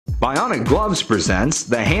Bionic Gloves presents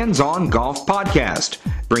the Hands-On Golf Podcast,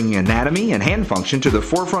 bringing anatomy and hand function to the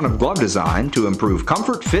forefront of glove design to improve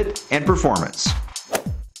comfort, fit, and performance.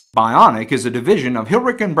 Bionic is a division of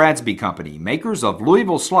Hilrich & Bradsby Company, makers of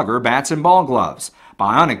Louisville Slugger bats and ball gloves.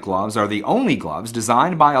 Bionic gloves are the only gloves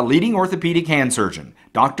designed by a leading orthopedic hand surgeon,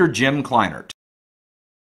 Dr. Jim Kleinert.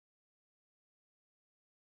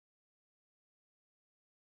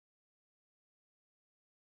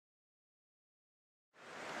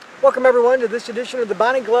 Welcome everyone to this edition of the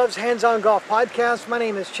Bionic Gloves Hands-On Golf Podcast. My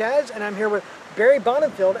name is Chaz and I'm here with Barry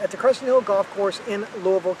Bonifield at the Crescent Hill Golf Course in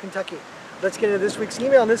Louisville, Kentucky. Let's get into this week's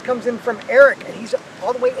email, and this comes in from Eric, and he's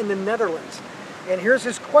all the way in the Netherlands. And here's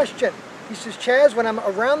his question. He says, Chaz, when I'm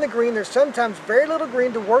around the green, there's sometimes very little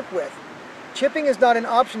green to work with. Chipping is not an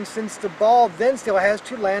option since the ball then still has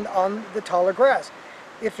to land on the taller grass.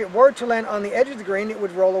 If it were to land on the edge of the green, it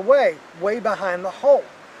would roll away, way behind the hole.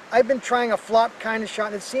 I've been trying a flop kind of shot,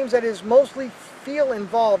 and it seems that it is mostly feel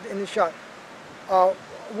involved in the shot.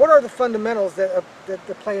 What are the fundamentals that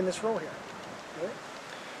play in this role here?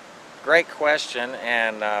 Great question,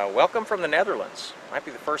 and welcome from the Netherlands. Might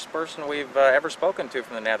be the first person we've ever spoken to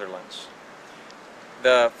from the Netherlands.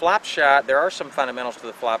 The flop shot, there are some fundamentals to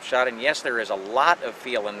the flop shot, and yes, there is a lot of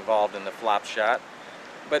feel involved in the flop shot.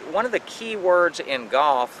 But one of the key words in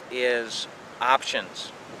golf is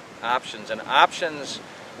options. Options.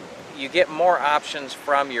 You get more options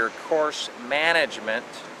from your course management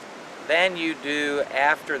than you do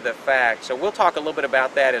after the fact. So we'll talk a little bit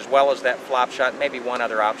about that, as well as that flop shot, maybe one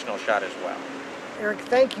other optional shot as well. Eric,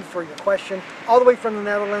 thank you for your question. All the way from the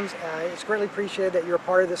Netherlands. It's greatly appreciated that you're a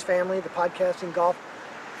part of this family, the podcasting golf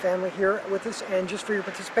family here with us. And just for your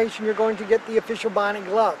participation, you're going to get the official Bionic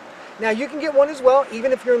glove. Now, you can get one as well,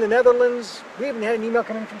 even if you're in the Netherlands. We even had an email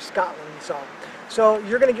coming from Scotland. So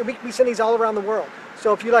you're going to get, we send these all around the world.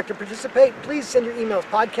 So if you'd like to participate, please send your emails,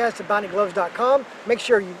 podcast@bionicgloves.com. Make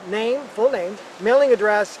sure you full name, mailing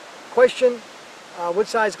address, question, what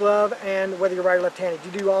size glove, and whether you're right or left-handed. You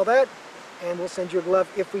do all that, and we'll send you a glove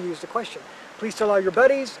if we use the question. Please tell all your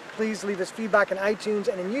buddies. Please leave us feedback on iTunes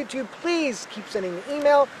and in YouTube. Please keep sending the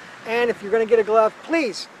email. And if you're going to get a glove,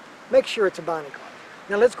 please make sure it's a Bionic glove.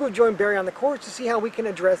 Now let's go join Barry on the course to see how we can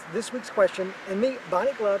address this week's question in the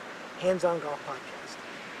Bionic Glove Hands-On Golf Podcast.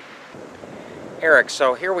 Eric,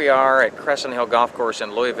 so here we are at Crescent Hill Golf Course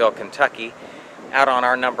in Louisville, Kentucky, out on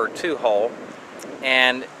our number 2 hole.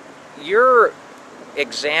 And your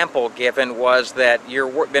example given was that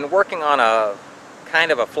you've been working on a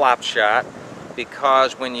kind of a flop shot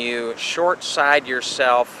because when you short side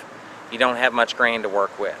yourself, you don't have much grain to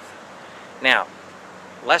work with. Now,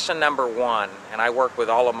 lesson number 1, and I work with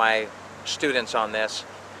all of my students on this,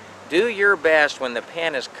 do your best when the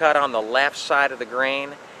pin is cut on the left side of the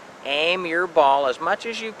green. Aim your ball as much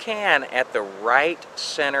as you can at the right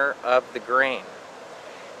center of the green.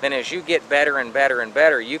 Then as you get better and better and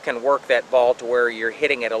better, you can work that ball to where you're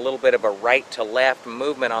hitting it a little bit of a right to left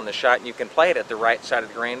movement on the shot, and you can play it at the right side of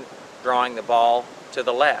the green, drawing the ball to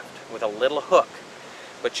the left with a little hook.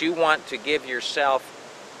 But you want to give yourself,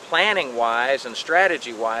 planning-wise and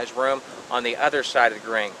strategy-wise, room on the other side of the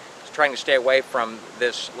green. Trying to stay away from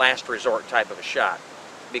this last resort type of a shot,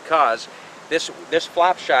 because this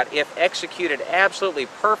flop shot, if executed absolutely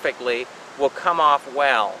perfectly, will come off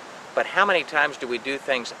well. But how many times do we do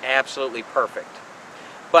things absolutely perfect?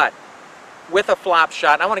 But with a flop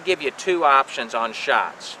shot, I want to give you 2 options on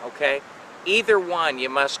shots, okay? Either one you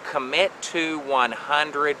must commit to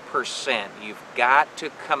 100%. You've got to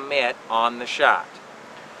commit on the shot.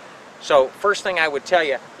 So first thing I would tell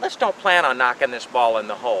you, let's don't plan on knocking this ball in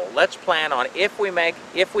the hole. Let's plan on, if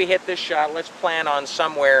we hit this shot, let's plan on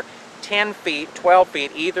somewhere 10 feet, 12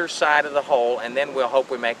 feet either side of the hole, and then we'll hope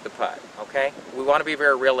we make the putt, okay? We want to be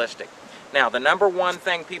very realistic. Now, the number 1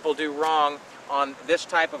 thing people do wrong on this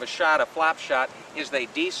type of a shot, a flop shot, is they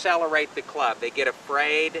decelerate the club. They get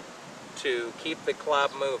afraid to keep the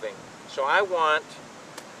club moving. So I'm going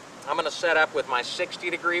to set up with my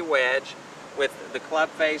 60-degree wedge with the club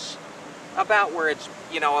face about where it's,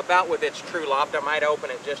 about with its true loft. I might open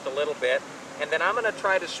it just a little bit. And then I'm going to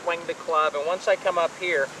try to swing the club, and once I come up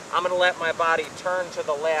here, I'm going to let my body turn to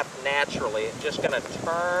the left naturally. It's just going to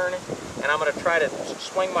turn, and I'm going to try to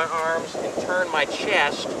swing my arms and turn my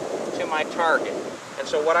chest to my target. And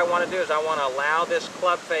so what I want to do is I want to allow this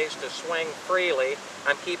club face to swing freely.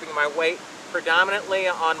 I'm keeping my weight predominantly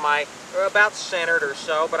on my, about centered or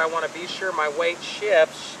so, but I want to be sure my weight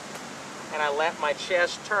shifts, and I let my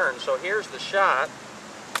chest turn. So here's the shot.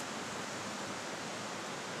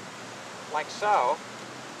 Like so,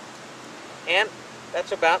 and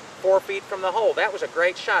that's about 4 feet from the hole. That was a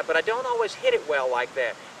great shot, but I don't always hit it well like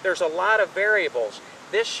that. There's a lot of variables.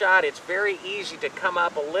 This shot, it's very easy to come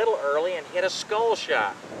up a little early and hit a skull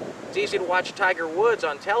shot. It's easy to watch Tiger Woods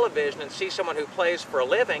on television and see someone who plays for a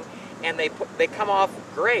living, and they come off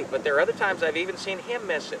great, but there are other times I've even seen him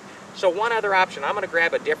miss it. So one other option, I'm going to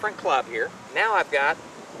grab a different club here. Now I've got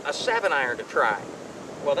a 7-iron to try.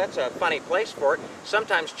 Well, that's a funny place for it.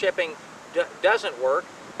 Sometimes chipping doesn't work,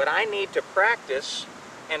 but I need to practice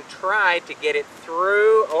and try to get it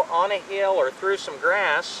through on a hill or through some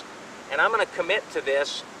grass, and I'm going to commit to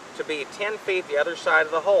this to be 10 feet the other side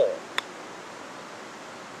of the hole.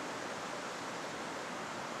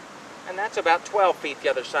 And that's about 12 feet the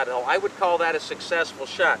other side of the hole. I would call that a successful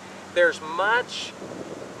shot. There's much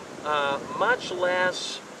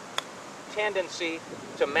less tendency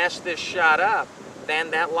to mess this shot up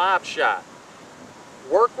than that lob shot.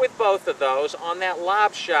 Work with both of those. On that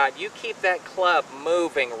lob shot, you keep that club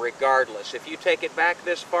moving regardless. If you take it back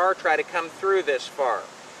this far, try to come through this far.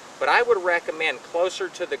 But I would recommend closer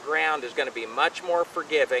to the ground is going to be much more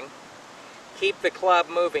forgiving. Keep the club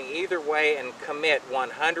moving either way and commit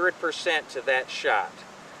 100% to that shot.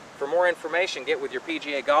 For more information, get with your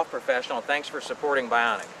PGA golf professional. Thanks for supporting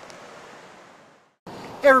Bionic.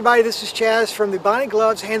 Hey everybody, this is Chaz from the Bionic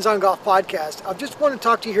Gloves Hands-On Golf Podcast. I just want to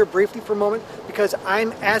talk to you here briefly for a moment because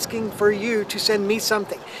I'm asking for you to send me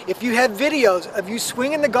something. If you have videos of you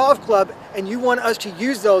swinging the golf club and you want us to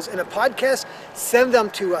use those in a podcast, send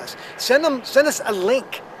them to us. Send us a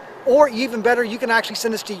link. Or even better, you can actually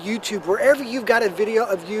send us to YouTube, wherever you've got a video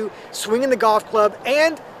of you swinging the golf club.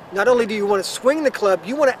 And not only do you want to swing the club,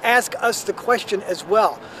 you want to ask us the question as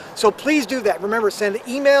well. So please do that. Remember, send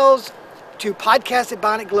emails to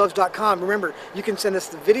podcast@bionicgloves.com. Remember, you can send us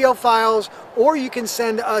the video files or you can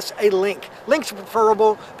send us a link. Links are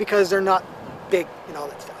preferable because they're not big and all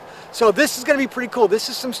that stuff. So this is going to be pretty cool. This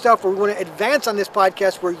is some stuff where we want to advance on this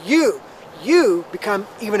podcast where you become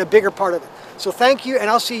even a bigger part of it. So thank you, and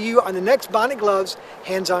I'll see you on the next Bionic Gloves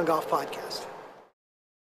Hands-On Golf Podcast.